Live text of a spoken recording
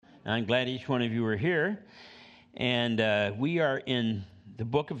I'm glad each one of you are here. And we are in the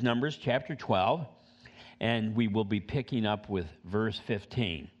book of Numbers, chapter 12, and we will be picking up with verse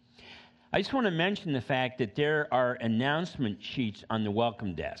 15. I just want to mention the fact that there are announcement sheets on the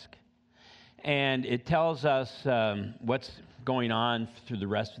welcome desk. And it tells us what's going on through the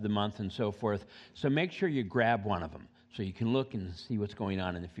rest of the month and so forth. So make sure you grab one of them so you can look and see what's going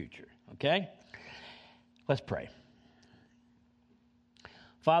on in the future. Okay? Let's pray.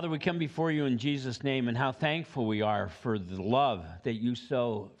 Father, we come before you in Jesus' name, and how thankful we are for the love that you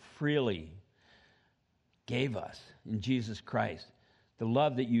so freely gave us in Jesus Christ. The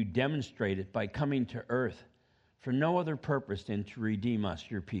love that you demonstrated by coming to earth for no other purpose than to redeem us,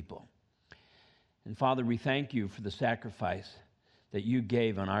 your people. And Father, we thank you for the sacrifice that you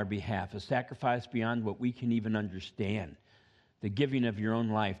gave on our behalf, a sacrifice beyond what we can even understand, the giving of your own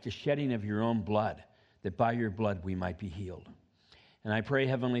life, the shedding of your own blood, that by your blood we might be healed. And I pray,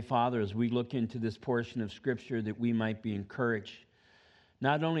 Heavenly Father, as we look into this portion of Scripture, that we might be encouraged,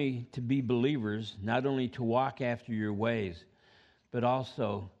 not only to be believers, not only to walk after your ways, but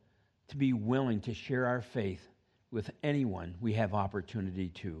also to be willing to share our faith with anyone we have opportunity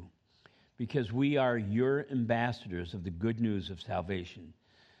to, because we are your ambassadors of the good news of salvation.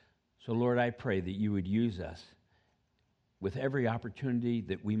 So, Lord, I pray that you would use us with every opportunity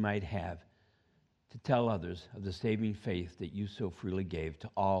that we might have to tell others of the saving faith that you so freely gave to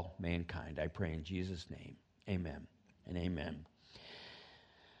all mankind. I pray in Jesus' name. Amen and amen.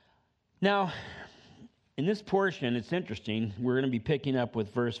 Now, in this portion, it's interesting. We're going to be picking up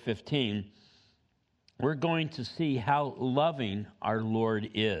with verse 15. We're going to see how loving our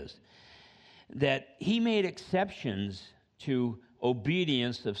Lord is, that he made exceptions to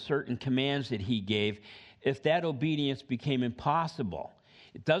obedience of certain commands that he gave if that obedience became impossible.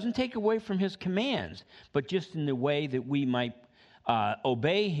 It doesn't take away from his commands, but just in the way that we might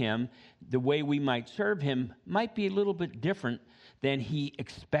obey him, the way we might serve him might be a little bit different than he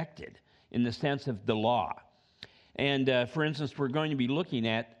expected in the sense of the law. And for instance, we're going to be looking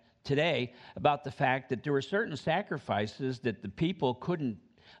at today about the fact that there were certain sacrifices that the people couldn't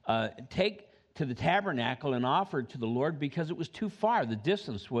take to the tabernacle and offer to the Lord because it was too far. The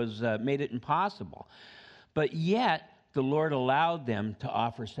distance was made it impossible. But yet, the Lord allowed them to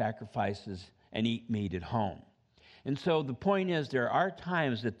offer sacrifices and eat meat at home. And so the point is, there are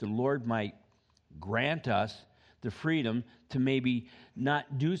times that the Lord might grant us the freedom to maybe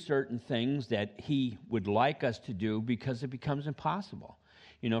not do certain things that he would like us to do because it becomes impossible.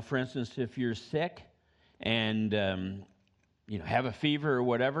 You know, for instance, if you're sick and have a fever or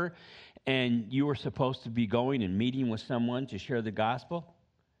whatever, and you were supposed to be going and meeting with someone to share the gospel,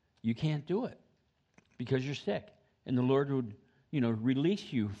 you can't do it because you're sick. And the Lord would,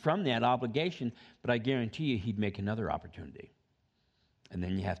 release you from that obligation, but I guarantee you he'd make another opportunity. And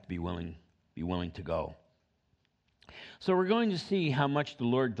then you have to be willing to go. So we're going to see how much the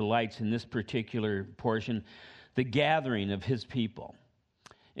Lord delights in this particular portion, the gathering of his people.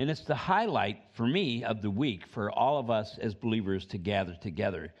 And it's the highlight for me of the week for all of us as believers to gather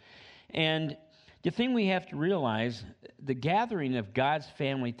together. And the thing we have to realize, the gathering of God's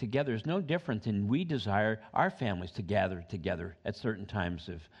family together is no different than we desire our families to gather together at certain times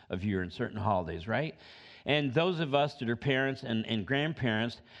of year and certain holidays, right? And those of us that are parents and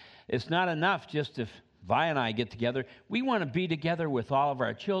grandparents, it's not enough just if Vi and I get together. We want to be together with all of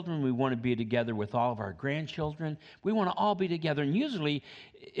our children. We want to be together with all of our grandchildren. We want to all be together. And usually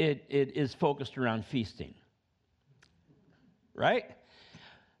it is focused around feasting, right?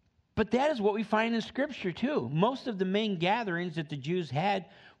 But that is what we find in Scripture, too. Most of the main gatherings that the Jews had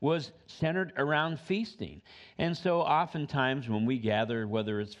was centered around feasting. And so oftentimes when we gather,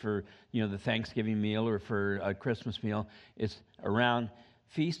 whether it's for the Thanksgiving meal or for a Christmas meal, it's around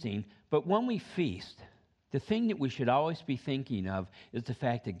feasting. But when we feast, the thing that we should always be thinking of is the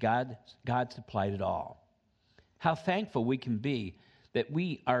fact that God supplied it all. How thankful we can be that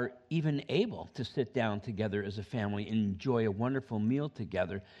we are even able to sit down together as a family and enjoy a wonderful meal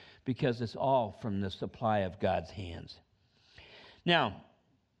together, because it's all from the supply of God's hands. Now,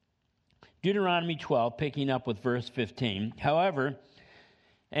 Deuteronomy 12, picking up with verse 15. However,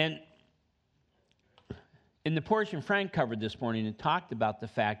 and in the portion Frank covered this morning, it talked about the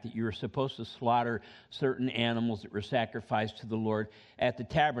fact that you were supposed to slaughter certain animals that were sacrificed to the Lord at the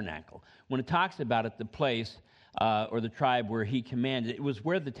tabernacle. When it talks about it, the place or the tribe where he commanded, it was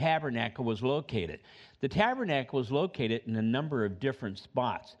where the tabernacle was located. The tabernacle was located in a number of different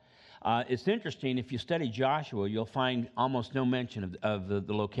spots. It's interesting, if you study Joshua, you'll find almost no mention of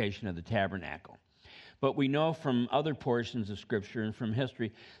the location of the tabernacle. But we know from other portions of Scripture and from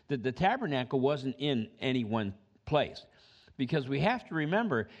history that the tabernacle wasn't in any one place, because we have to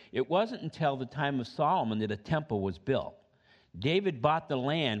remember it wasn't until the time of Solomon that a temple was built. David bought the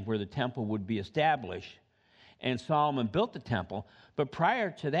land where the temple would be established, and Solomon built the temple. But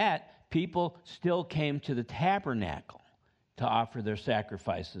prior to that, people still came to the tabernacle to offer their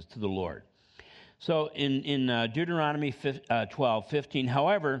sacrifices to the Lord. So in Deuteronomy 12:15,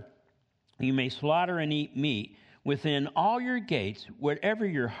 however, you may slaughter and eat meat within all your gates, whatever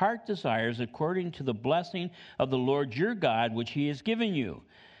your heart desires, according to the blessing of the Lord your God, which he has given you.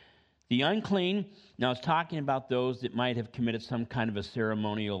 The unclean, now it's talking about those that might have committed some kind of a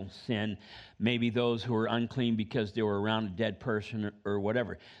ceremonial sin, maybe those who were unclean because they were around a dead person or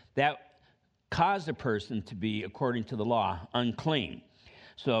whatever. That caused a person to be, according to the law, unclean.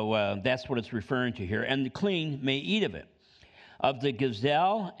 So that's what it's referring to here. And the clean may eat of it. Of the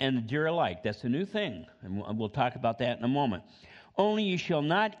gazelle and the deer alike. That's a new thing, and we'll talk about that in a moment. Only you shall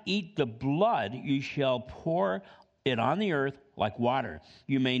not eat the blood, you shall pour it on the earth like water.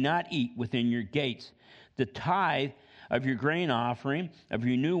 You may not eat within your gates the tithe of your grain offering, of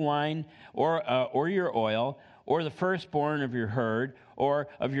your new wine, or your oil, or the firstborn of your herd, or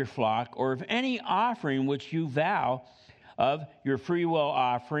of your flock, or of any offering which you vow, of your freewill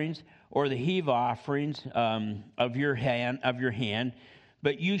offerings, or the heave offerings of your hand,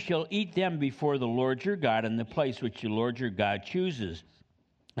 but you shall eat them before the Lord your God in the place which the Lord your God chooses,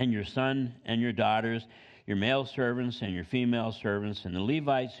 and your son and your daughters, your male servants and your female servants, and the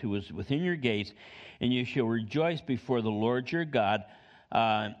Levites who was within your gates, and you shall rejoice before the Lord your God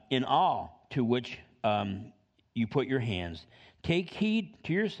in all to which you put your hands. Take heed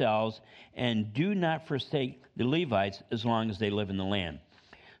to yourselves, and do not forsake the Levites as long as they live in the land.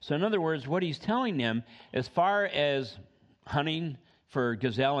 So in other words, what he's telling them, as far as hunting for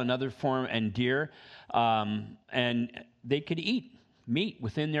gazelle and other form and deer, and they could eat meat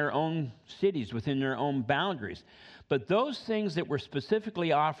within their own cities, within their own boundaries. But those things that were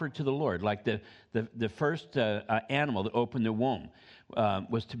specifically offered to the Lord, like the first animal that opened the womb,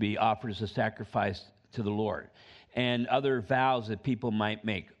 was to be offered as a sacrifice to the Lord, and other vows that people might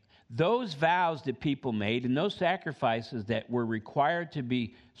make. Those vows that people made and those sacrifices that were required to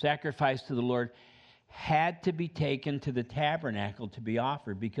be sacrificed to the Lord had to be taken to the tabernacle to be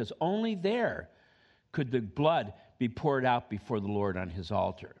offered, because only there could the blood be poured out before the Lord on his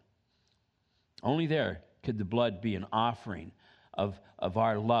altar. Only there could the blood be an offering of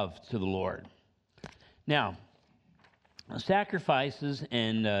our love to the Lord. Now, sacrifices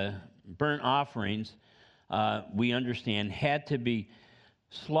and burnt offerings, we understand, had to be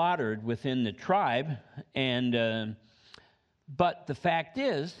slaughtered within the tribe, and but the fact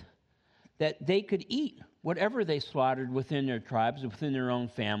is that they could eat whatever they slaughtered within their tribes, within their own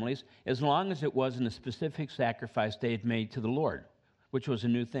families, as long as it wasn't a specific sacrifice they had made to the Lord, which was a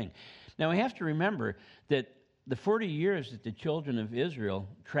new thing. Now we have to remember that the 40 years that the children of Israel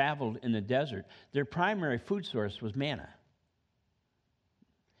traveled in the desert, their primary food source was manna.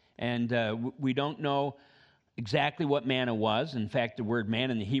 And we don't know exactly what manna was. In fact, the word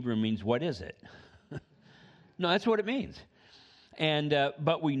manna in the Hebrew means, what is it? No, that's what it means. And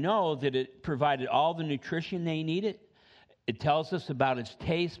but we know that it provided all the nutrition they needed. It tells us about its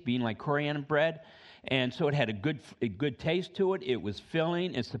taste being like coriander bread. And so it had a good taste to it. It was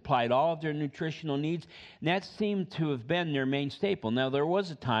filling. It supplied all of their nutritional needs. And that seemed to have been their main staple. Now, there was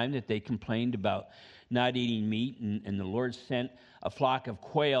a time that they complained about not eating meat, and the Lord sent a flock of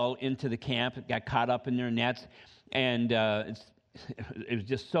quail into the camp. It got caught up in their nets, and it was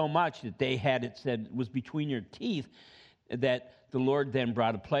just so much that they had, it said, was between your teeth, that the Lord then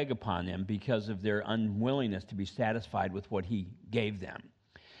brought a plague upon them because of their unwillingness to be satisfied with what he gave them.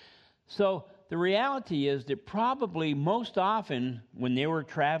 So the reality is that probably most often when they were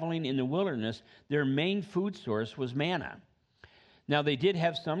traveling in the wilderness, their main food source was manna. Now, they did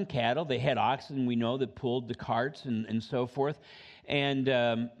have some cattle. They had oxen, we know, that pulled the carts and so forth.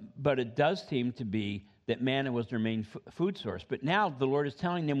 But it does seem to be that manna was their main food source. But now the Lord is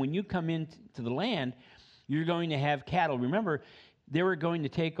telling them, when you come into the land, you're going to have cattle. Remember, they were going to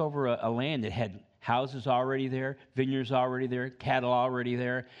take over a land that had houses already there, vineyards already there, cattle already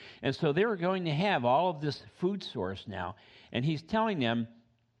there. And so they were going to have all of this food source now. And he's telling them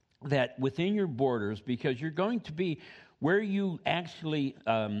that within your borders, because you're going to be where you actually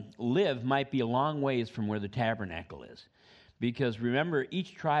live might be a long ways from where the tabernacle is. Because remember,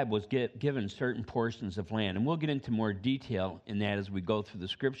 each tribe was given certain portions of land. And we'll get into more detail in that as we go through the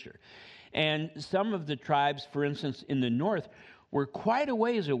scripture. And some of the tribes, for instance, in the north, were quite a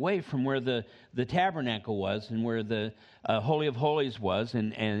ways away from where the tabernacle was and where the Holy of Holies was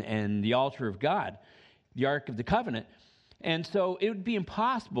and the altar of God, the Ark of the Covenant. And so it would be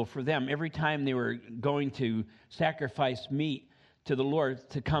impossible for them every time they were going to sacrifice meat to the Lord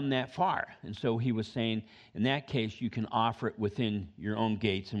to come that far. And so he was saying, in that case, you can offer it within your own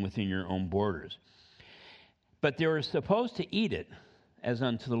gates and within your own borders. But they were supposed to eat it as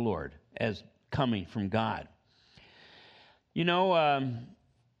unto the Lord, as coming from God. You know,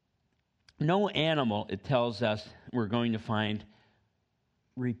 no animal, it tells us, we're going to find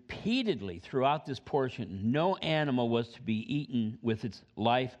repeatedly throughout this portion, no animal was to be eaten with its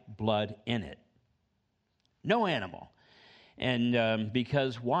life blood in it. No animal. And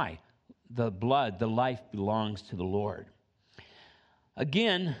because why? The blood, the life belongs to the Lord.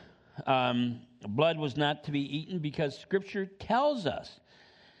 Again, blood was not to be eaten because Scripture tells us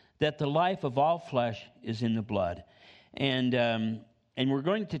that the life of all flesh is in the blood. And we're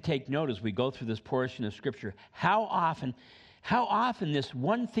going to take note as we go through this portion of Scripture how often this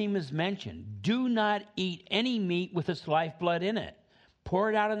one theme is mentioned. Do not eat any meat with its lifeblood in it.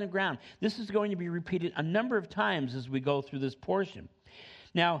 Pour it out on the ground. This is going to be repeated a number of times as we go through this portion.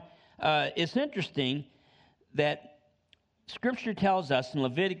 Now, it's interesting that Scripture tells us in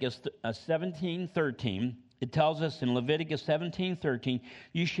Leviticus 17:13, it tells us in Leviticus 17:13,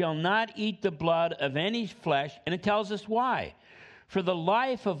 you shall not eat the blood of any flesh, and it tells us why. For the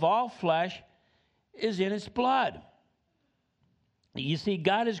life of all flesh is in its blood. You see,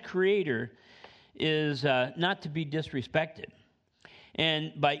 God as creator is not to be disrespected.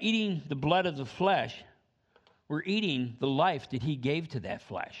 And by eating the blood of the flesh, we're eating the life that he gave to that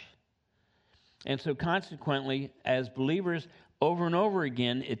flesh. And so consequently, as believers, over and over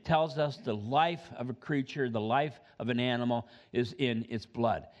again, it tells us the life of a creature, the life of an animal is in its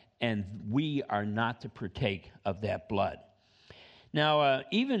blood. And we are not to partake of that blood. Now,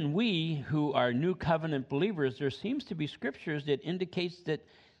 even we who are new covenant believers, there seems to be scriptures that indicates that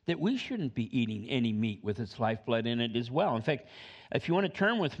we shouldn't be eating any meat with its lifeblood in it as well. In fact, if you want to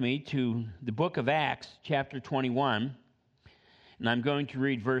turn with me to the book of Acts, chapter 21, and I'm going to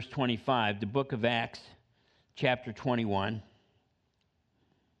read verse 25, the book of Acts, chapter 21.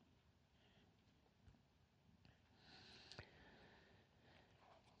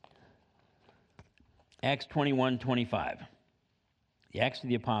 Acts 21:25. The Acts of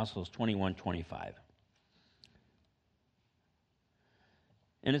the Apostles, 21:25.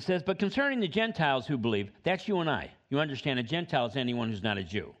 And it says, but concerning the Gentiles who believe, that's you and I. You understand, a Gentile is anyone who's not a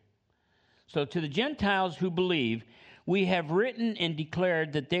Jew. So to the Gentiles who believe, we have written and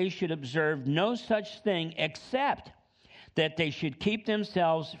declared that they should observe no such thing except that they should keep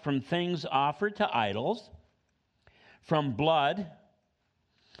themselves from things offered to idols, from blood,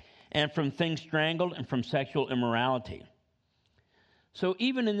 and from things strangled, and from sexual immorality. So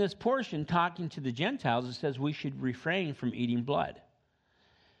even in this portion, talking to the Gentiles, it says we should refrain from eating blood.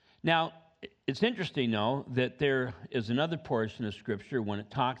 Now, it's interesting, though, that there is another portion of Scripture when it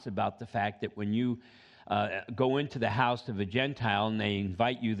talks about the fact that when you go into the house of a Gentile and they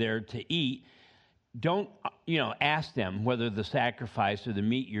invite you there to eat, don't, ask them whether the sacrifice or the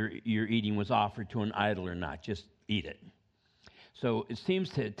meat you're eating was offered to an idol or not. Just eat it. So it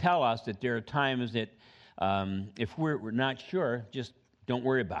seems to tell us that there are times that if we're not sure, just don't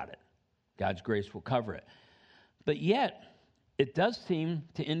worry about it. God's grace will cover it. But yet, it does seem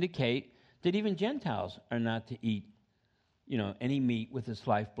to indicate that even Gentiles are not to eat, any meat with its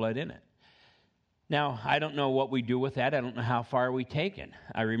lifeblood in it. Now, I don't know what we do with that. I don't know how far we take it.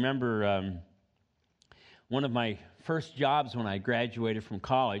 I remember one of my first jobs when I graduated from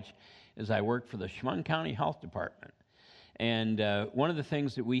college is I worked for the Chemung County Health Department. And one of the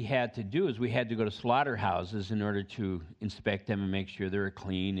things that we had to do is we had to go to slaughterhouses in order to inspect them and make sure they were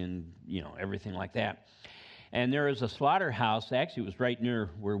clean and, everything like that. And there was a slaughterhouse, actually it was right near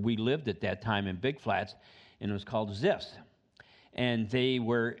where we lived at that time in Big Flats, and it was called Ziff's. And they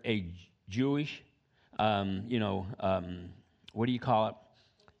were a Jewish, what do you call it?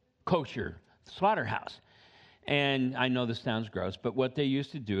 Kosher slaughterhouse. And I know this sounds gross, but what they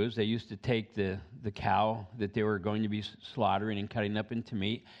used to do is they used to take the cow that they were going to be slaughtering and cutting up into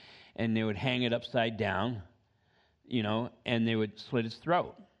meat, and they would hang it upside down, and they would slit its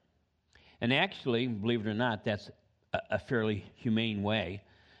throat. And actually, believe it or not, that's a fairly humane way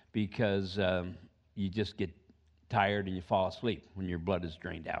because you just get tired and you fall asleep when your blood is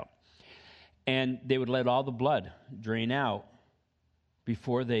drained out. And they would let all the blood drain out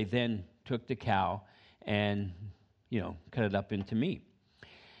before they then took the cow and, cut it up into meat.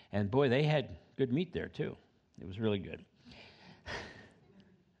 And boy, they had good meat there too. It was really good.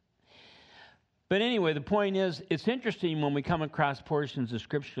 But anyway, the point is, it's interesting when we come across portions of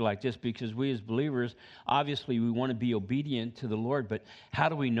Scripture like this because we as believers, obviously we want to be obedient to the Lord, but how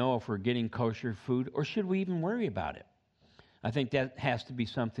do we know if we're getting kosher food or should we even worry about it? I think that has to be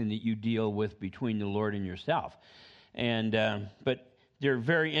something that you deal with between the Lord and yourself. And but they're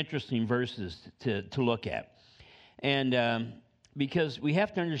very interesting verses to look at. And because we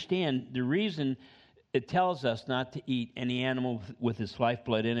have to understand the reason it tells us not to eat any animal with its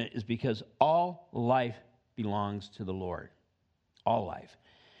lifeblood in it is because all life belongs to the Lord. All life.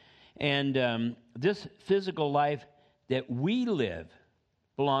 And this physical life that we live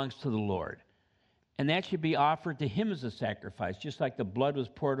belongs to the Lord. And that should be offered to Him as a sacrifice, just like the blood was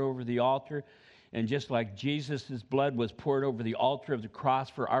poured over the altar, and just like Jesus' blood was poured over the altar of the cross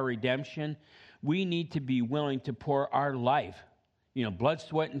for our redemption. We need to be willing to pour our life, blood,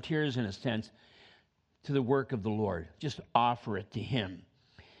 sweat, and tears in a sense, to the work of the Lord. Just offer it to Him.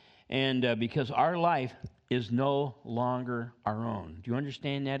 And because our life is no longer our own. Do you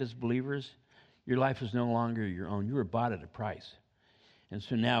understand that as believers? Your life is no longer your own. You were bought at a price. And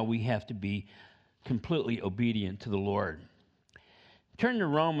so now we have to be completely obedient to the Lord. Turn to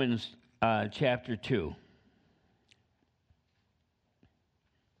Romans chapter 2.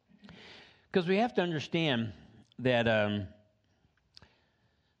 Because we have to understand that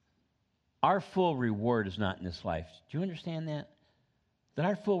our full reward is not in this life. Do you understand that? That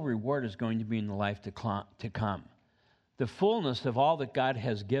our full reward is going to be in the life to come. The fullness of all that God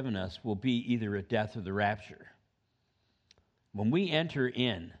has given us will be either at death or the rapture. When we enter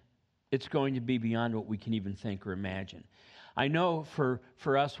in, it's going to be beyond what we can even think or imagine. I know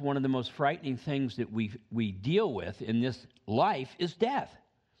for us, one of the most frightening things that we deal with in this life is death.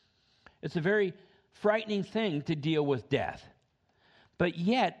 It's a very frightening thing to deal with death. But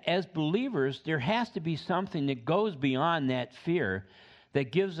yet, as believers, there has to be something that goes beyond that fear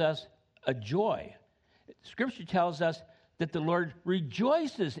that gives us a joy. Scripture tells us that the Lord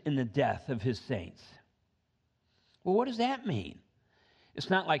rejoices in the death of His saints. Well, what does that mean? It's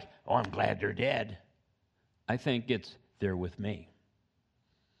not like, oh, I'm glad they're dead. I think it's, they're with me.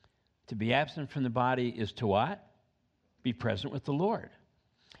 To be absent from the body is to what? Be present with the Lord.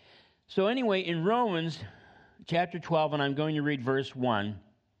 So anyway, in Romans chapter 12, and I'm going to read verse 1.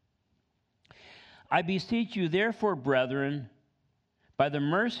 I beseech you, therefore, brethren, by the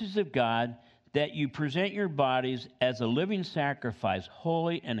mercies of God, that you present your bodies as a living sacrifice,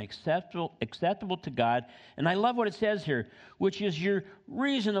 holy and acceptable to God. And I love what it says here, which is your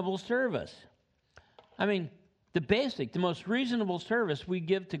reasonable service. I mean, the most reasonable service we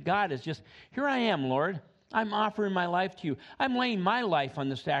give to God is just, here I am, Lord. I'm offering my life to you. I'm laying my life on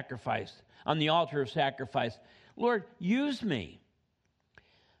the sacrifice, on the altar of sacrifice. Lord, use me.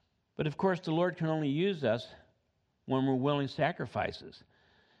 But of course, the Lord can only use us when we're willing sacrifices.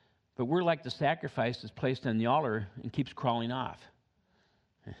 But we're like the sacrifice that's placed on the altar and keeps crawling off.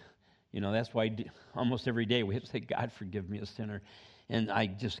 That's why almost every day we have to say, God, forgive me, a sinner, and I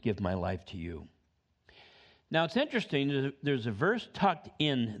just give my life to you. Now, it's interesting. There's a verse tucked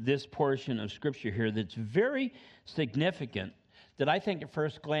in this portion of Scripture here that's very significant that I think at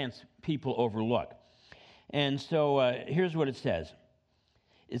first glance people overlook. And so here's what it says.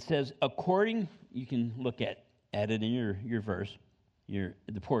 It says, according, you can look at it in your verse,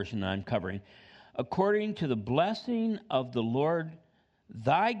 the portion I'm covering, according to the blessing of the Lord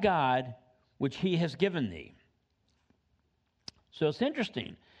thy God, which He has given thee. So it's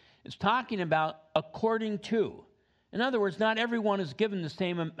interesting. It's talking about according to. In other words, not everyone is given the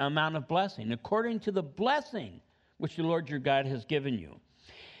same amount of blessing. According to the blessing which the Lord your God has given you.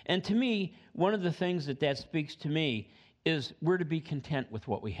 And to me, one of the things that speaks to me is we're to be content with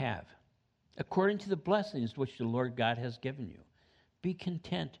what we have. According to the blessings which the Lord God has given you. Be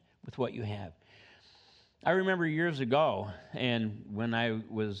content with what you have. I remember years ago, and when I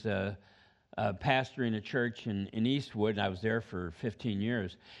was pastoring a church in Eastwood, and I was there for 15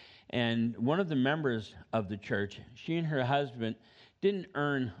 years, and one of the members of the church, she and her husband didn't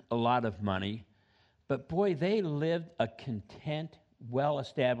earn a lot of money, but boy, they lived a content,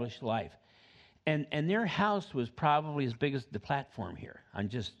 well-established life. And their house was probably as big as the platform here. I'm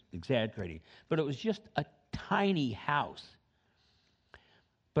just exaggerating. But it was just a tiny house.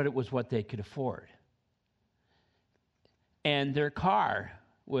 But it was what they could afford. And their car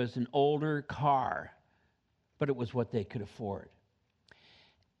was an older car, but it was what they could afford.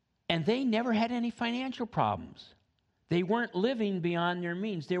 And they never had any financial problems. They weren't living beyond their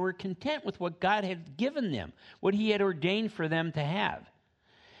means. They were content with what God had given them, what He had ordained for them to have.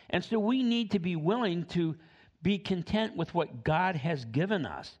 And so we need to be willing to be content with what God has given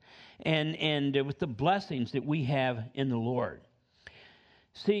us and with the blessings that we have in the Lord.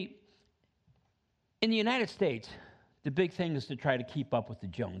 See, in the United States, the big thing is to try to keep up with the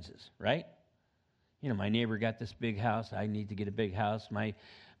Joneses, right? My neighbor got this big house. I need to get a big house. My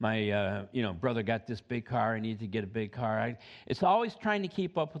brother got this big car. I need to get a big car. It's always trying to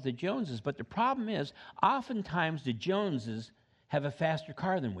keep up with the Joneses. But the problem is, oftentimes the Joneses have a faster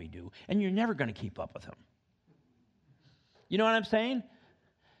car than we do, and you're never going to keep up with them. You know what I'm saying?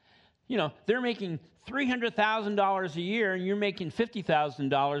 They're making $300,000 a year, and you're making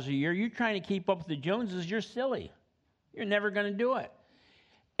 $50,000 a year. You're trying to keep up with the Joneses. You're silly. You're never going to do it.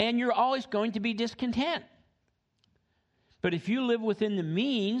 And you're always going to be discontent. But if you live within the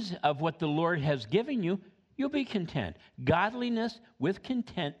means of what the Lord has given you, you'll be content. Godliness with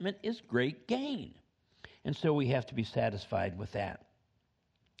contentment is great gain. And so we have to be satisfied with that.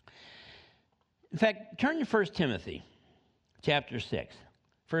 In fact, turn to 1 Timothy chapter 6.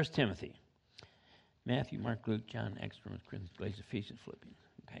 1 Timothy. Matthew, Mark, Luke, John, Acts, Romans, Corinthians, Galatians, Ephesians, Philippians.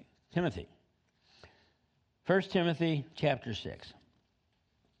 Okay, Timothy. 1 Timothy chapter 6.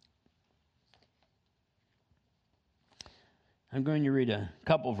 I'm going to read a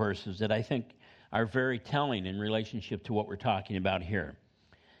couple verses that I think are very telling in relationship to what we're talking about here.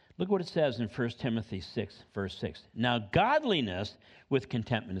 Look what it says in 1 Timothy 6, verse 6. Now, godliness with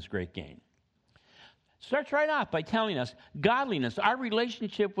contentment is great gain. Starts right off by telling us godliness, our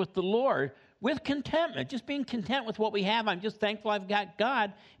relationship with the Lord, with contentment, just being content with what we have. I'm just thankful I've got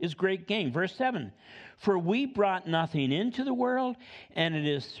God is great gain. Verse 7, for we brought nothing into the world, and it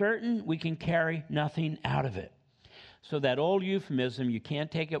is certain we can carry nothing out of it. So that old euphemism, you can't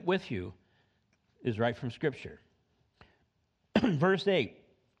take it with you, is right from Scripture. Verse 8,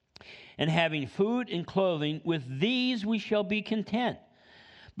 and having food and clothing, with these we shall be content.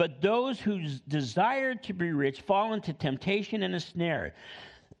 But those who desire to be rich fall into temptation and a snare,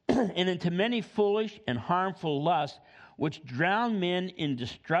 and into many foolish and harmful lusts, which drown men in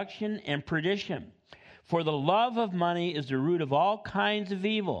destruction and perdition. For the love of money is the root of all kinds of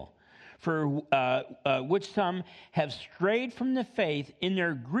evil, for which some have strayed from the faith in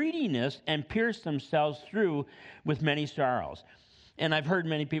their greediness and pierced themselves through with many sorrows. And I've heard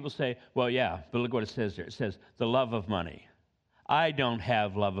many people say, well, yeah, but look what it says there. It says, the love of money. I don't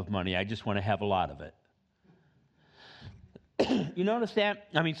have love of money. I just want to have a lot of it. You notice that?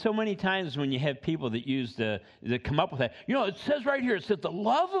 I mean, so many times when you have people that come up with that, it says right here, it says the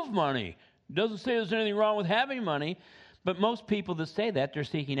love of money. It doesn't say there's anything wrong with having money. But most people that say that, they're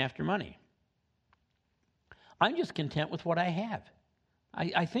seeking after money. I'm just content with what I have.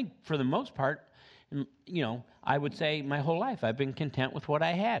 I think for the most part, I would say my whole life I've been content with what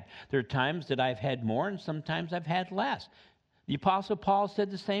I had. There are times that I've had more and sometimes I've had less. The Apostle Paul said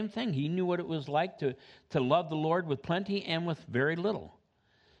the same thing. He knew what it was like to love the Lord with plenty and with very little.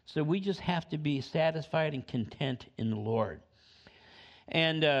 So we just have to be satisfied and content in the Lord.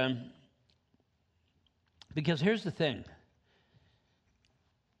 And because here's the thing.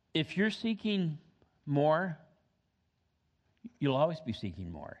 If you're seeking more, you'll always be seeking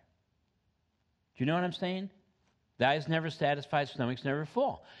more. Do you know what I'm saying? The eye's never satisfied, stomach's never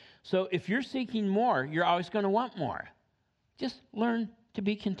full. So if you're seeking more, you're always going to want more. Just learn to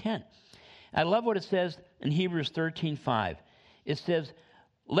be content. I love what it says in Hebrews 13:5. It says,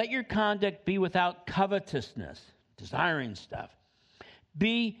 let your conduct be without covetousness, desiring stuff.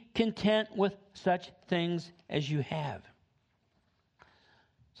 Be content with such things as you have.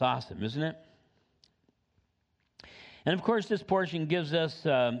 It's awesome, isn't it? And of course, this portion gives us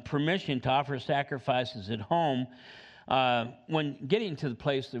permission to offer sacrifices at home when getting to the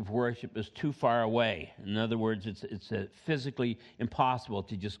place of worship is too far away. In other words, it's physically impossible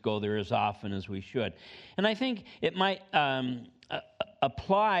to just go there as often as we should. And I think it might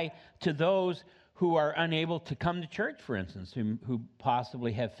apply to those who are unable to come to church, for instance, who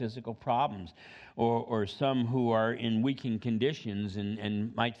possibly have physical problems, or some who are in weakened conditions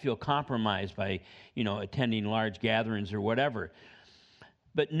and might feel compromised by, attending large gatherings or whatever.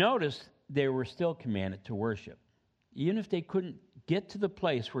 But notice they were still commanded to worship. Even if they couldn't get to the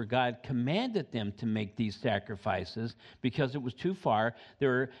place where God commanded them to make these sacrifices because it was too far, they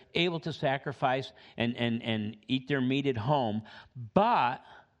were able to sacrifice and eat their meat at home, but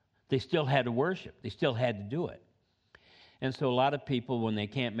they still had to worship. They still had to do it. And so a lot of people, when they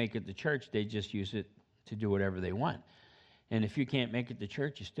can't make it to church, they just use it to do whatever they want. And if you can't make it to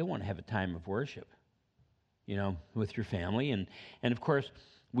church, you still want to have a time of worship, with your family. And of course,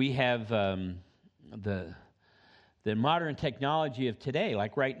 we have the modern technology of today.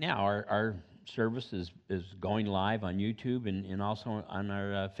 Like right now, our service is going live on YouTube and also on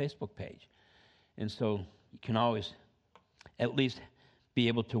our Facebook page. And so you can always at least be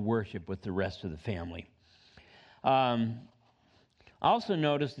able to worship with the rest of the family. Also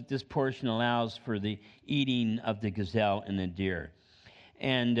notice that this portion allows for the eating of the gazelle and the deer.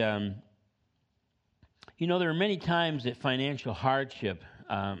 And You know, there are many times that financial hardship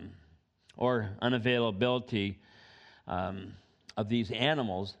or unavailability of these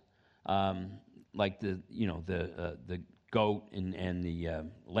animals, like the goat and the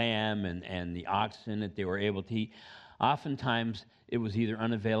lamb and the oxen that they were able to eat, oftentimes it was either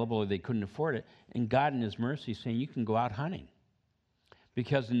unavailable or they couldn't afford it. And God in his mercy is saying, you can go out hunting.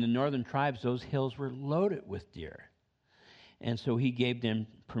 Because in the northern tribes, those hills were loaded with deer. And so he gave them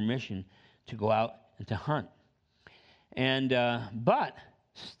permission to go out and to hunt. And but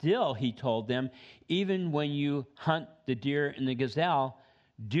still, he told them, even when you hunt the deer and the gazelle,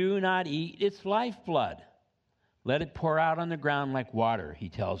 do not eat its lifeblood. Let it pour out on the ground like water, he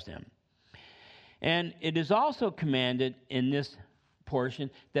tells them. And it is also commanded in this portion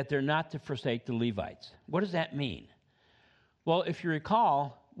that they're not to forsake the Levites. What does that mean? Well, if you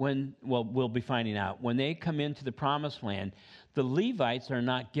recall, we'll be finding out, when they come into the promised land, the Levites are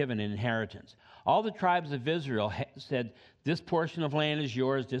not given an inheritance. All the tribes of Israel said, this portion of land is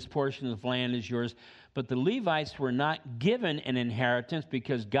yours, this portion of land is yours. But the Levites were not given an inheritance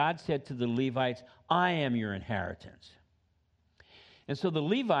because God said to the Levites, I am your inheritance. And so the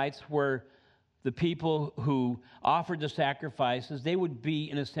Levites were the people who offered the sacrifices. They would be,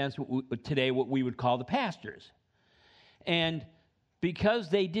 in a sense, today what we would call the pastors. And because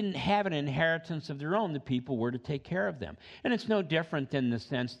they didn't have an inheritance of their own, the people were to take care of them. And it's no different in the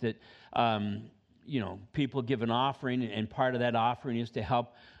sense that, people give an offering, and part of that offering is to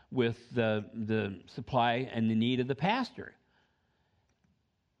help with the supply and the need of the pastor.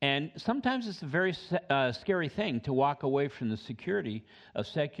 And sometimes it's a very scary thing to walk away from the security of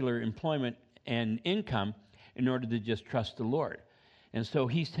secular employment and income in order to just trust the Lord. And so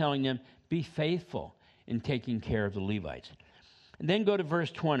he's telling them, be faithful in taking care of the Levites. And then go to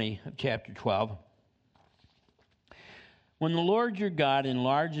verse 20 of chapter 12. When the Lord your God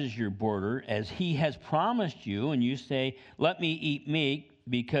enlarges your border as he has promised you, and you say, let me eat meat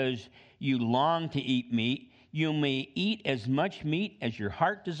because you long to eat meat, you may eat as much meat as your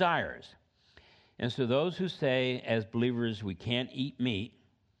heart desires. And so those who say, as believers, we can't eat meat,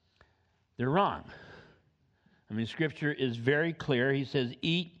 they're wrong. I mean, Scripture is very clear. He says,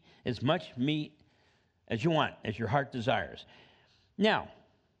 eat as much meat as you want, as your heart desires. Now,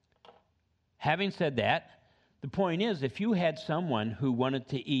 having said that, the point is, if you had someone who wanted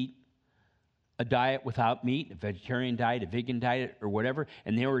to eat a diet without meat, a vegetarian diet, a vegan diet, or whatever,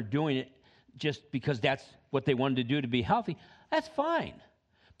 and they were doing it just because that's what they wanted to do to be healthy, that's fine.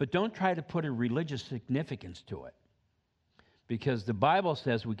 But don't try to put a religious significance to it, because the Bible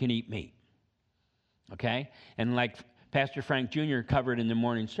says we can eat meat. Okay? And like Pastor Frank Jr. covered in the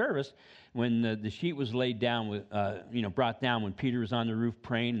morning service, when the sheet was laid down, brought down when Peter was on the roof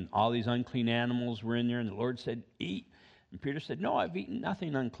praying, and all these unclean animals were in there, and the Lord said, eat. And Peter said, no, I've eaten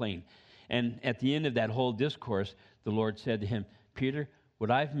nothing unclean. And at the end of that whole discourse, the Lord said to him, Peter,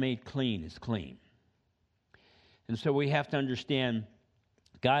 what I've made clean is clean. And so we have to understand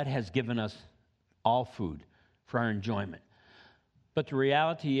God has given us all food for our enjoyment. But the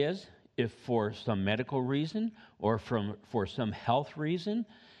reality is, if for some medical reason or for some health reason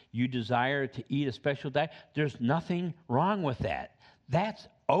you desire to eat a special diet, there's nothing wrong with that. That's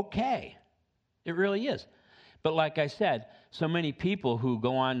okay. It really is. But like I said, so many people who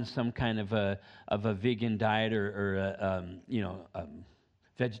go on some kind of a vegan diet or a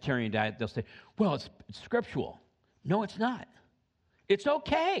vegetarian diet, they'll say, well, it's scriptural. No, it's not. It's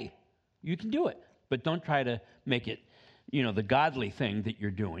okay. You can do it. But don't try to make it, the godly thing that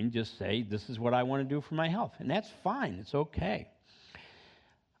you're doing. Just say, this is what I want to do for my health. And that's fine. It's okay.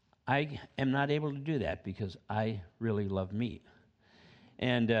 I am not able to do that because I really love meat.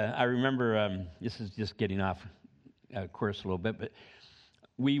 And I remember, this is just getting off course a little bit, but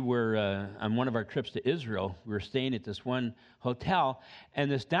we were, on one of our trips to Israel, we were staying at this one hotel,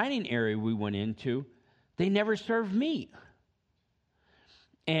 and this dining area we went into, they never served meat.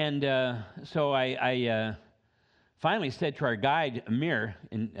 And so I finally said to our guide, Amir,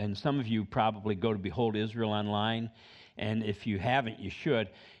 and some of you probably go to Behold Israel online, and if you haven't, you should.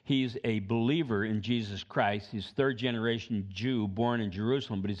 He's a believer in Jesus Christ. He's third-generation Jew born in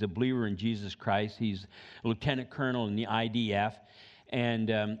Jerusalem, but he's a believer in Jesus Christ. He's a lieutenant colonel in the IDF,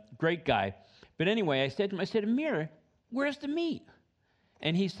 and great guy. But anyway, I said to him, Amir, where's the meat?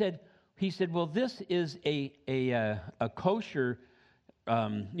 And he said, well, this is a kosher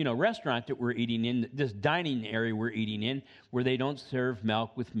restaurant that we're eating in, this dining area we're eating in, where they don't serve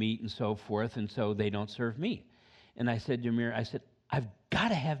milk with meat and so forth, and so they don't serve meat. And I said to Amir, I've got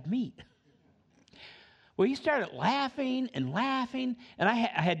to have meat. Well, he started laughing, and I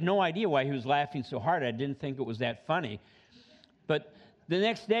had no idea why he was laughing so hard. I didn't think it was that funny. But the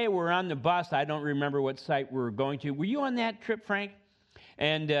next day, we're on the bus. I don't remember what site we were going to. Were you on that trip, Frank?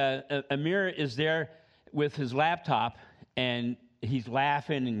 And Amir is there with his laptop, and he's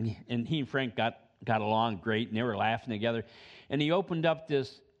laughing, and he and Frank got along great, and they were laughing together. And he opened up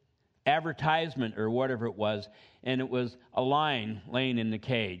this advertisement or whatever it was, and it was a lion laying in the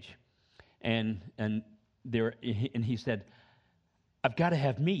cage. And he said, "I've got to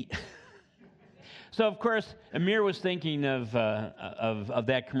have meat." So, of course, Amir was thinking of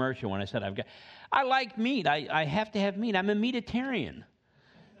that commercial when I said, I like meat. I have to have meat. I'm a meatitarian.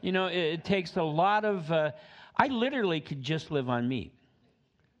 You know, it takes a lot of, I literally could just live on meat.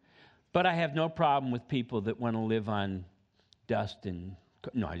 But I have no problem with people that want to live on dust and,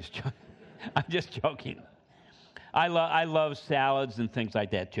 no, I'm just joking. I love salads and things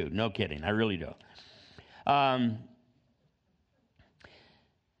like that too. No kidding. I really do.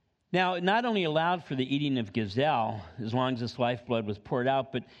 Now, it not only allowed for the eating of gazelle, as long as its lifeblood was poured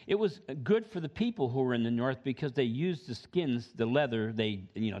out, but it was good for the people who were in the north because they used the skins, the leather, they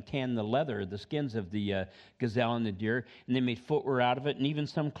tanned the leather, the skins of the gazelle and the deer, and they made footwear out of it and even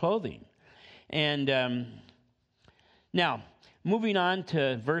some clothing. And now, moving on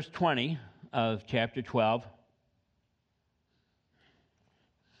to verse 20 of chapter 12.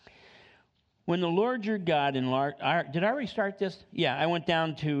 When the Lord your God enlarged... Did I already start this? Yeah, I went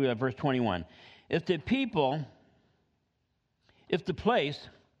down to verse 21. If the place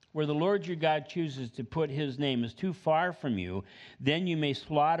where the Lord your God chooses to put his name is too far from you, then you may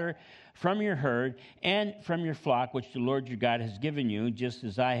slaughter from your herd and from your flock, which the Lord your God has given you, just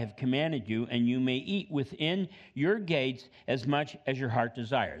as I have commanded you, and you may eat within your gates as much as your heart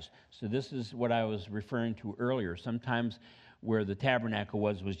desires. So this is what I was referring to earlier. Sometimes where the tabernacle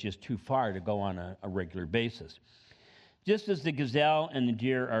was just too far to go on a regular basis. Just as the gazelle and the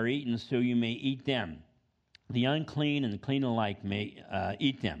deer are eaten, so you may eat them. The unclean and the clean alike may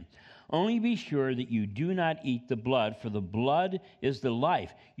eat them. Only be sure that you do not eat the blood, for the blood is the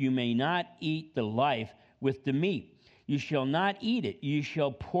life. You may not eat the life with the meat. You shall not eat it. You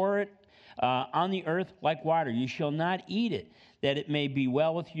shall pour it on the earth like water. You shall not eat it, that it may be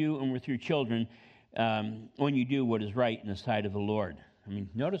well with you and with your children, when you do what is right in the sight of the Lord. I mean,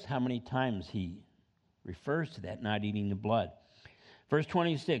 notice how many times he refers to that, not eating the blood. Verse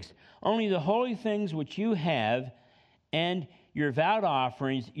 26, only the holy things which you have and your vowed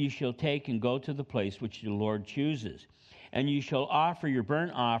offerings you shall take and go to the place which the Lord chooses. And you shall offer your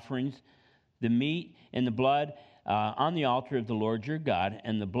burnt offerings, the meat and the blood, on the altar of the Lord your God,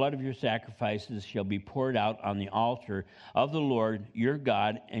 and the blood of your sacrifices shall be poured out on the altar of the Lord your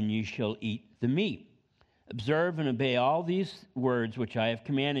God, and you shall eat the meat. Observe and obey all these words which I have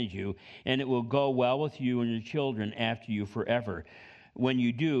commanded you, and it will go well with you and your children after you forever, when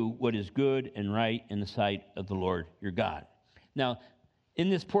you do what is good and right in the sight of the Lord your God. Now, in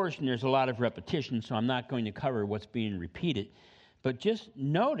this portion, there's a lot of repetition, so I'm not going to cover what's being repeated, but just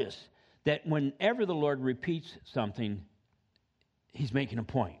notice that whenever the Lord repeats something, he's making a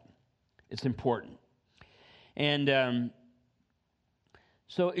point. It's important. And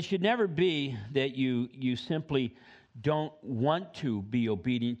so it should never be that you simply don't want to be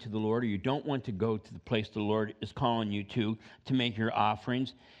obedient to the Lord, or you don't want to go to the place the Lord is calling you to make your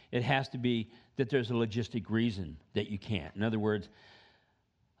offerings. It has to be that there's a logistic reason that you can't. In other words,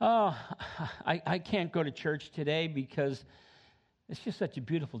 I can't go to church today because it's just such a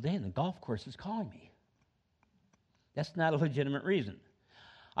beautiful day and the golf course is calling me. That's not a legitimate reason.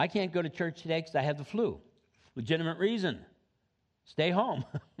 I can't go to church today because I have the flu. Legitimate reason. Stay home.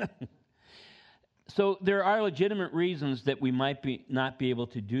 So there are legitimate reasons that we might not be able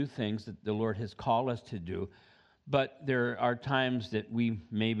to do things that the Lord has called us to do, but there are times that we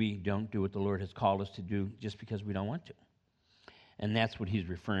maybe don't do what the Lord has called us to do just because we don't want to. And that's what he's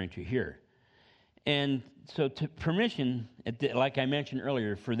referring to here. And so permission, like I mentioned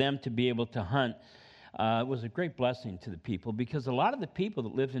earlier, for them to be able to hunt was a great blessing to the people, because a lot of the people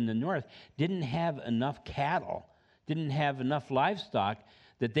that lived in the north didn't have enough cattle, didn't have enough livestock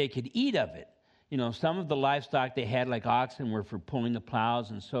that they could eat of it. You know, some of the livestock they had, like oxen, were for pulling the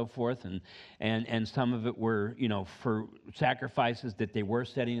plows and so forth, and some of it were, for sacrifices that they were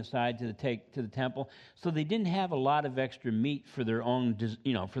setting aside to take to the temple. So they didn't have a lot of extra meat for their own,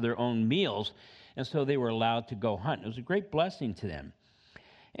 for their own meals, and so they were allowed to go hunt. It was a great blessing to them.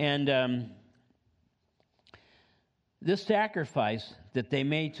 And this sacrifice that they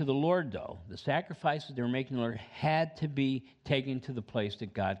made to the Lord, though, the sacrifices they were making to the Lord had to be taken to the place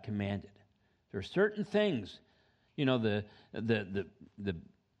that God commanded. There are certain things, the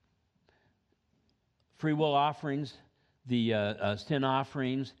free will offerings, the sin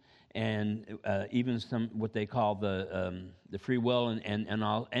offerings, and even some what they call the free will and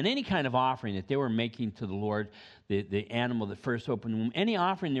all, and any kind of offering that they were making to the Lord, the animal that first opened the womb, any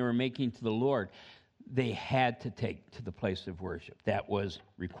offering they were making to the Lord, they had to take to the place of worship. That was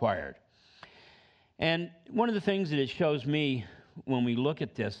required. And one of the things that it shows me when we look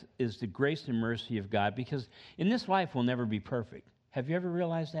at this is the grace and mercy of God, because in this life we'll never be perfect. Have you ever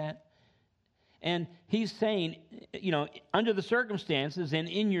realized that? And he's saying, under the circumstances and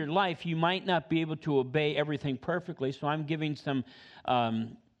in your life, you might not be able to obey everything perfectly. So I'm giving some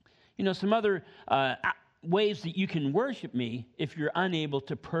other ways that you can worship me if you're unable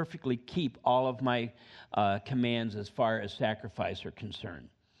to perfectly keep all of my commands as far as sacrifice are concerned.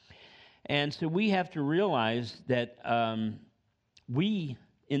 And so we have to realize that we,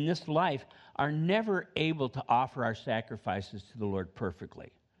 in this life, are never able to offer our sacrifices to the Lord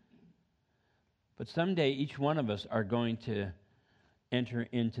perfectly. But someday each one of us are going to enter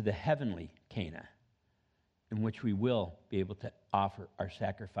into the heavenly Cana, in which we will be able to offer our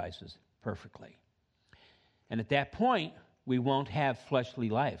sacrifices perfectly. And at that point, we won't have fleshly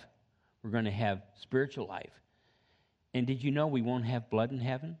life. We're going to have spiritual life. And did you know we won't have blood in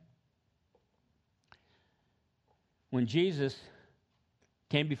heaven? When Jesus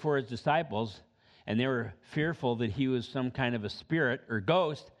came before his disciples, and they were fearful that he was some kind of a spirit or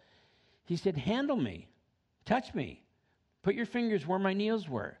ghost, he said, handle me, touch me, put your fingers where my nails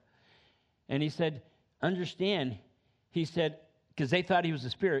were. And he said, understand, he said, because they thought he was a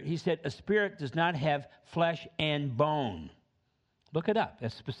spirit, he said, a spirit does not have flesh and bone. Look it up.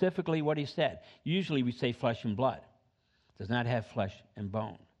 That's specifically what he said. Usually we say flesh and blood. It does not have flesh and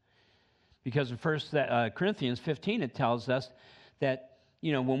bone. Because in 1 Corinthians 15, it tells us that,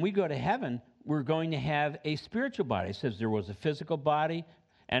 when we go to heaven, we're going to have a spiritual body. It says there was a physical body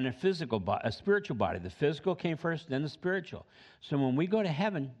and a spiritual body. The physical came first, then the spiritual. So when we go to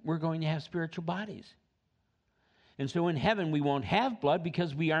heaven, we're going to have spiritual bodies. And so in heaven, we won't have blood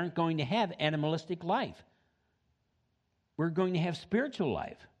because we aren't going to have animalistic life. We're going to have spiritual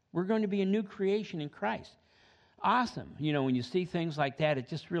life. We're going to be a new creation in Christ. Awesome. When you see things like that, it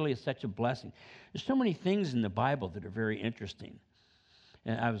just really is such a blessing. There's so many things in the Bible that are very interesting.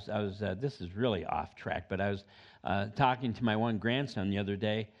 And I was this is really off track, but I was talking to my one grandson the other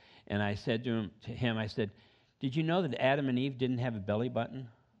day, and I said to him, I said, did you know that Adam and Eve didn't have a belly button?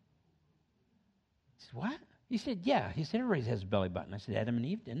 He said, what? He said, yeah. He said, everybody has a belly button. I said, Adam and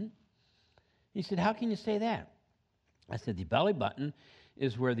Eve didn't. He said, how can you say that? I said, the belly button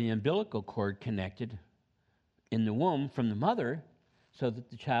is where the umbilical cord connected in the womb from the mother so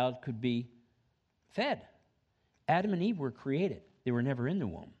that the child could be fed. Adam and Eve were created. They were never in the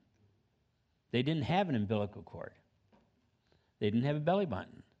womb. They didn't have an umbilical cord. They didn't have a belly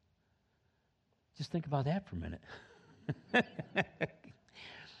button. Just think about that for a minute.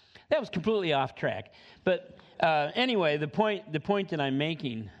 That was completely off track. But anyway, the point that I'm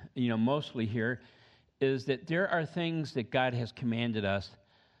making, mostly here, is that there are things that God has commanded us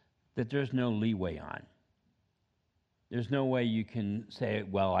that there's no leeway on. There's no way you can say,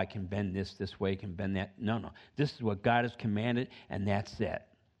 well, I can bend this way, can bend that. No. This is what God has commanded, and that's it.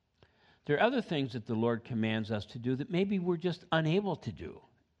 There are other things that the Lord commands us to do that maybe we're just unable to do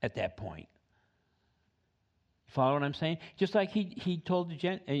at that point. Follow what I'm saying? Just like he told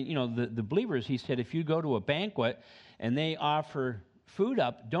the believers, he said, if you go to a banquet and they offer food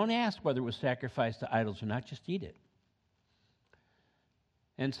up, don't ask whether it was sacrificed to idols or not, just eat it.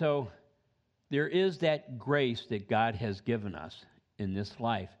 And so there is that grace that God has given us in this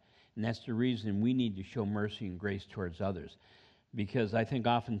life, and that's the reason we need to show mercy and grace towards others. Because I think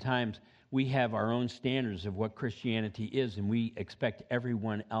oftentimes we have our own standards of what Christianity is, and we expect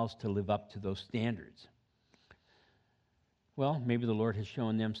everyone else to live up to those standards. Well, maybe the Lord has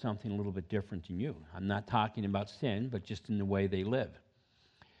shown them something a little bit different than you. I'm not talking about sin, but just in the way they live.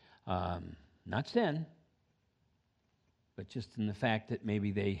 Not sin, but just in the fact that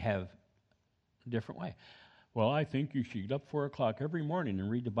maybe they have a different way. Well, I think you should get up 4 o'clock every morning and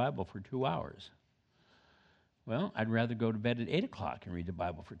read the Bible for 2 hours. Well, I'd rather go to bed at 8 o'clock and read the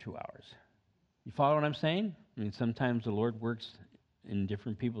Bible for 2 hours. You follow what I'm saying? I mean, sometimes the Lord works in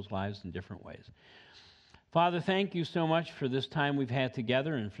different people's lives in different ways. Father, thank you so much for this time we've had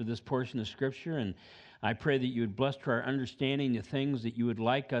together and for this portion of Scripture. And I pray that you would bless to our understanding the things that you would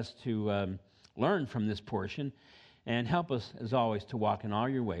like us to learn from this portion. And help us, as always, to walk in all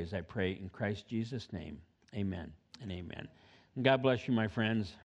your ways, I pray in Christ Jesus' name. Amen and amen. And God bless you, my friends.